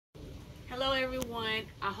Hello everyone,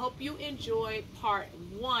 I hope you enjoyed part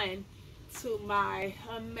 1 to my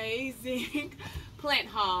amazing plant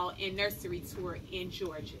haul and nursery tour in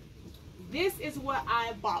Georgia. This is what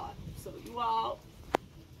I bought. So you all,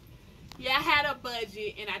 yeah, I had a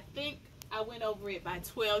budget and I think I went over it by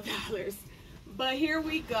 $12. But here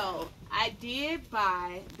we go. I did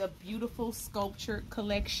buy the beautiful sculpture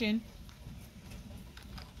collection.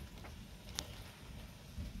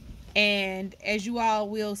 And as you all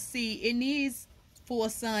will see, it needs full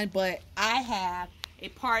sun, but I have a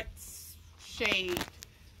part shade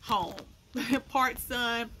home. Part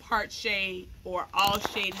sun, part shade, or all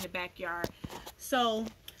shade in the backyard. So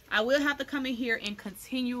I will have to come in here and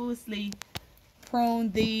continuously prune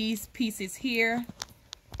these pieces here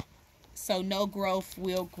so no growth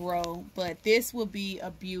will grow. But this will be a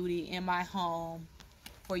beauty in my home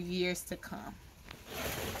for years to come.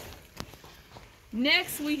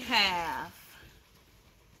 Next we have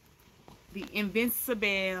the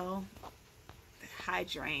Invincible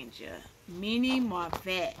Hydrangea Mini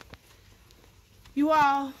Marvet. You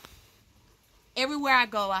all, everywhere I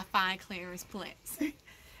go I find clearance plants.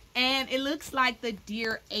 And it looks like the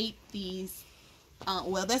deer ate these.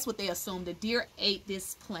 Well, that's what they assume. The deer ate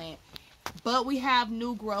this plant. But we have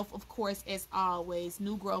new growth, of course, as always.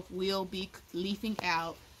 New growth will be leafing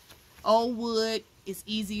out. Old wood is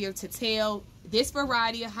easier to tell. This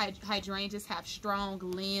variety of hydrangeas have strong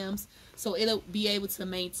limbs, so it'll be able to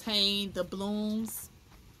maintain the blooms.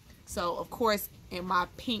 So of course in my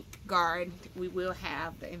pink garden we will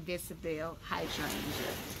have the Invincible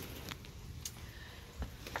Hydrangea.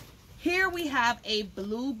 Here we have a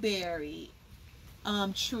blueberry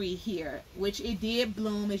tree here, which it did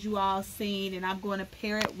bloom as you all seen, and I'm going to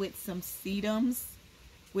pair it with some sedums,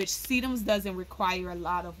 which sedums doesn't require a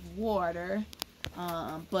lot of water.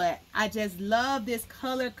 But I just love this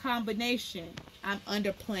color combination. I'm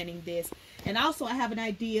underplanting this. And also I have an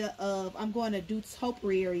idea of, I'm going to do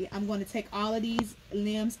topiary. I'm going to take all of these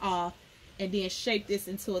limbs off and then shape this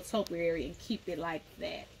into a topiary and keep it like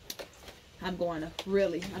that. I'm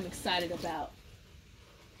excited about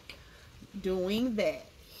doing that.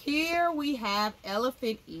 Here we have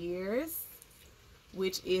elephant ears,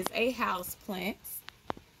 which is a house plant,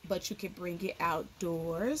 but you can bring it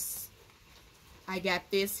outdoors. I got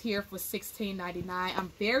this here for $16.99.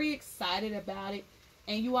 I'm very excited about it.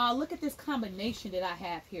 And you all, look at this combination that I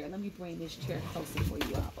have here. Let me bring this chair closer for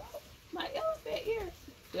you all. Oh, my elephant ear.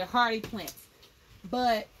 They're hardy plants.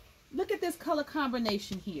 But look at this color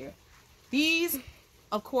combination here. These,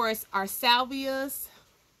 of course, are salvias.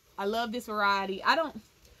 I love this variety. I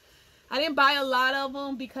didn't buy a lot of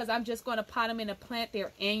them because I'm just going to pot them in a plant.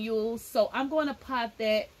 They're annuals. So I'm going to pot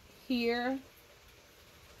that here.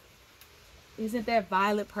 Isn't that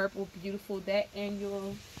violet purple beautiful? That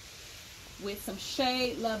annual with some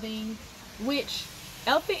shade loving, which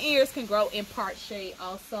elephant ears can grow in part shade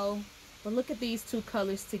also. But look at these two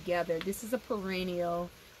colors together. This is a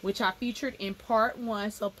perennial, which I featured in part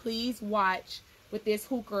 1. So please watch. With this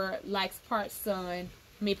hooker likes part sun,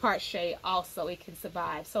 part shade also. It can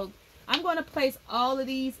survive. So I'm going to place all of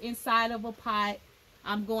these inside of a pot.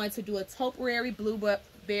 I'm going to do a topiary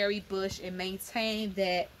blueberry bush and maintain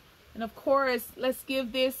that. And of course, let's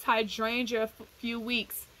give this hydrangea a few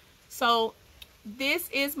weeks. So this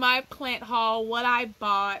is my plant haul, what I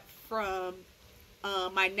bought from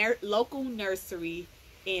my local nursery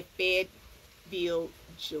in Fayetteville,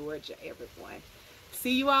 Georgia, everyone.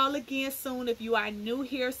 See you all again soon. If you are new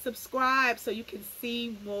here, subscribe so you can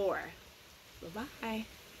see more. Bye-bye.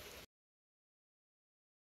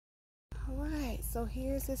 All right, so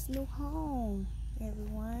here's this new home,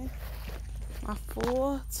 everyone. My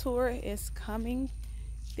full tour is coming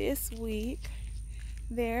this week.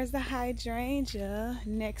 There's the hydrangea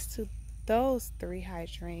next to those 3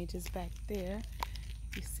 hydrangeas back there.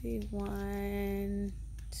 You see 1,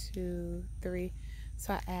 2, 3.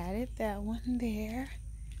 So I added that one there.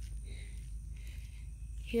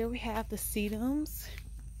 Here we have the sedums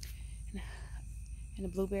and the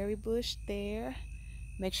blueberry bush there.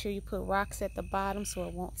 Make sure you put rocks at the bottom so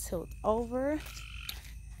it won't tilt over.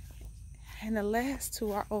 And the last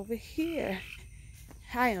 2 are over here.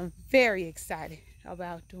 I am very excited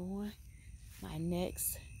about doing my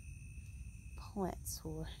next plant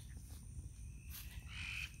tour.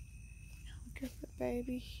 Look at the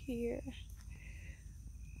baby here.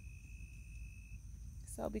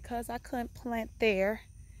 So because I couldn't plant there,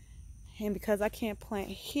 and because I can't plant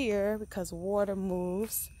here because water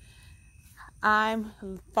moves, I'm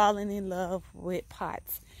falling in love with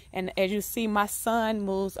pots. And as you see, my son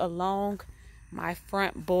moves along my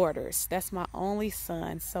front borders. That's my only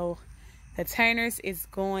son. So containers is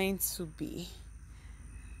going to be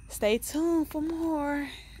Stay tuned for more.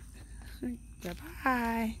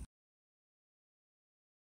 Bye-bye.